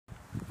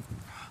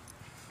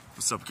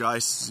What's up,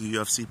 guys? This is the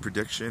UFC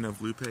prediction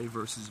of Loopy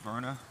versus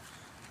VIRNA.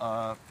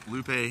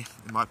 Loopy,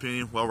 in my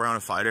opinion,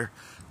 well-rounded fighter,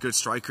 good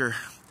striker,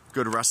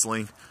 good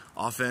wrestling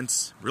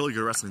offense, really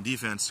good wrestling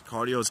defense.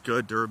 Cardio is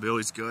good, durability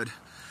is good.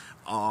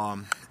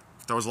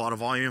 Throws a lot of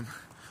volume,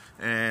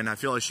 and I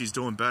feel like she's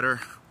doing better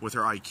with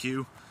her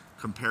IQ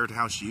compared to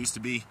how she used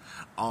to be.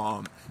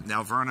 Now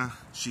VIRNA,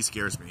 she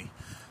scares me.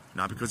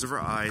 Not because of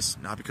her eyes,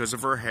 not because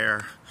of her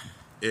hair.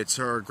 It's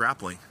her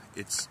grappling.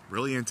 It's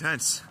really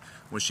intense.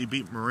 When she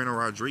beat Marina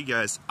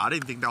Rodriguez, I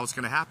didn't think that was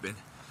going to happen.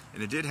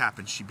 And it did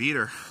happen. She beat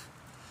her.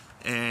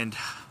 And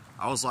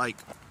I was like,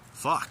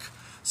 fuck.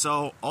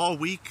 So all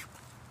week,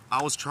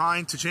 I was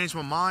trying to change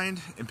my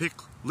mind and pick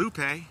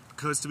Loopy,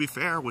 because to be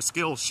fair, with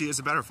skill, she is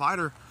a better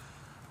fighter.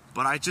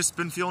 But I just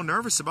been feeling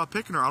nervous about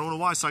picking her. I don't know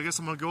why, so I guess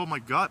I'm going to go with my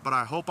gut, but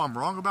I hope I'm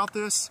wrong about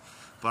this.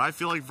 But I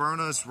feel like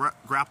VIRNA's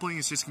grappling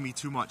is just going to be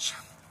too much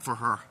for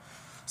her.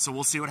 So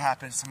we'll see what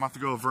happens. I'm going to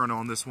have to go with VIRNA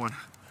on this one.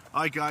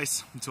 Alright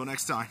guys, until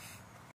next time.